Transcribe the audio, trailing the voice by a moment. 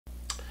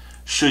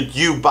Should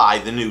you buy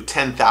the new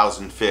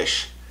 10,000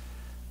 fish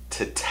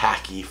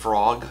Tataki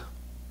Frog?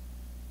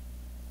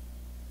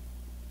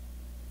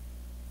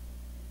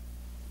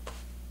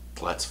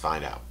 Let's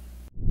find out.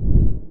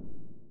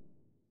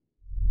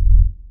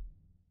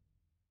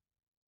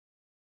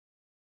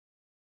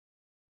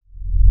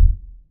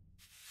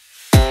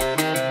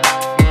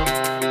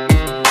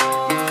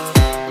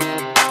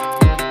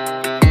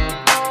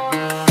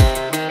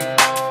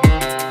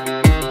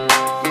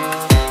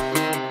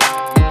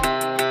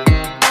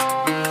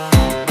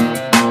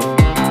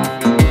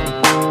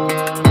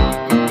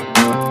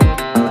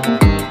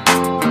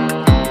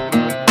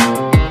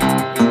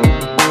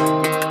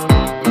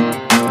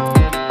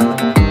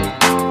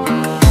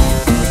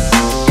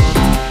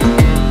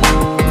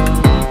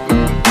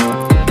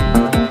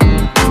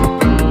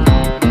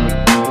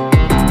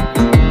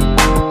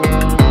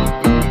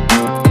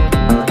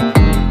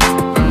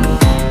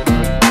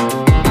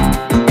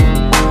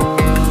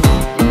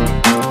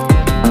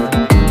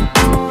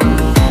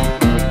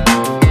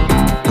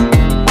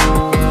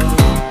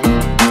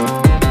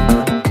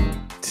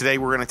 Today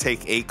we're going to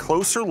take a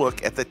closer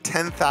look at the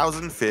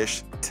 10,000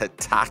 fish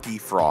Tataki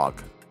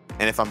Frog.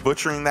 And if I'm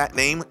butchering that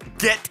name,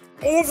 get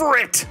over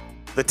it!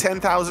 The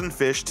 10,000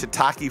 fish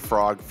Tataki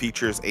Frog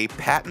features a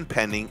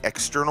patent-pending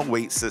external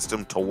weight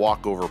system to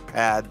walk over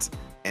pads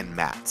and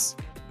mats.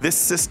 This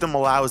system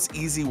allows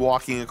easy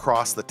walking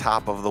across the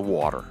top of the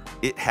water.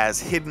 It has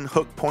hidden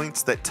hook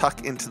points that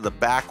tuck into the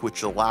back,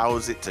 which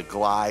allows it to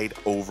glide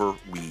over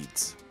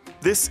weeds.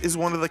 This is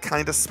one of the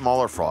kind of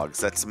smaller frogs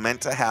that's meant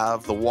to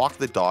have the walk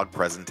the dog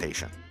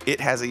presentation. It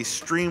has a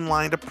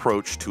streamlined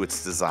approach to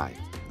its design.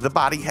 The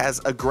body has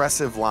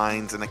aggressive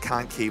lines and a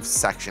concave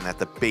section at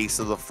the base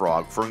of the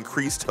frog for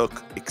increased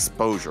hook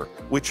exposure,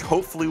 which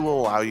hopefully will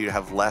allow you to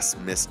have less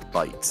missed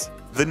bites.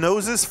 The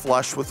nose is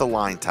flush with a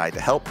line tie to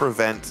help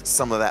prevent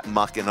some of that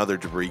muck and other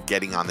debris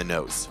getting on the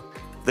nose.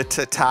 The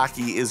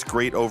Tataki is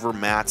great over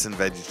mats and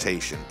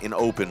vegetation, in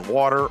open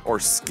water, or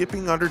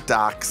skipping under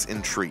docks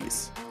and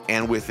trees.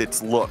 And with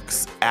its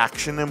looks,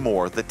 action, and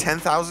more, the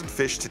 10,000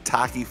 fish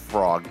Tataki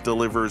Frog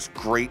delivers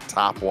great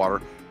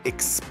topwater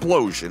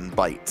explosion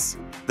bites.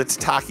 The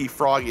Tataki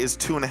Frog is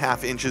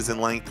 2.5 inches in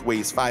length,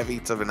 weighs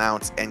 5/8 of an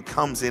ounce, and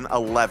comes in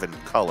 11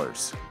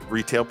 colors.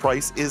 Retail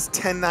price is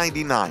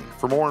 $10.99.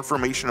 For more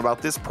information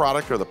about this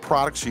product or the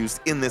products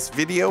used in this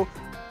video,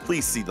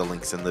 please see the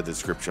links in the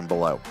description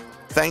below.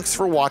 Thanks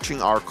for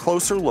watching our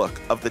closer look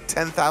of the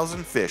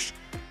 10,000 fish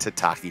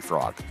Tataki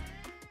Frog.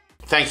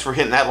 Thanks for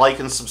hitting that like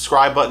and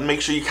subscribe button.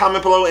 Make sure you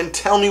comment below and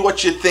tell me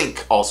what you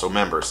think. Also,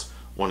 members,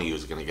 one of you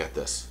is going to get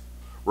this.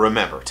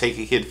 Remember, take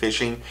a kid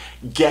fishing.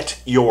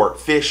 Get your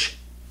fish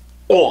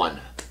on.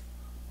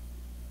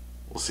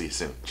 We'll see you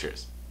soon.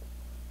 Cheers.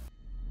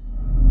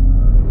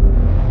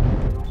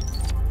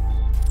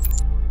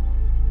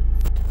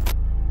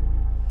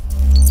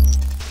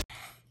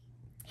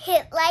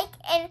 Hit like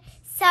and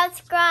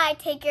subscribe.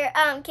 Take your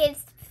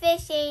kids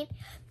fishing.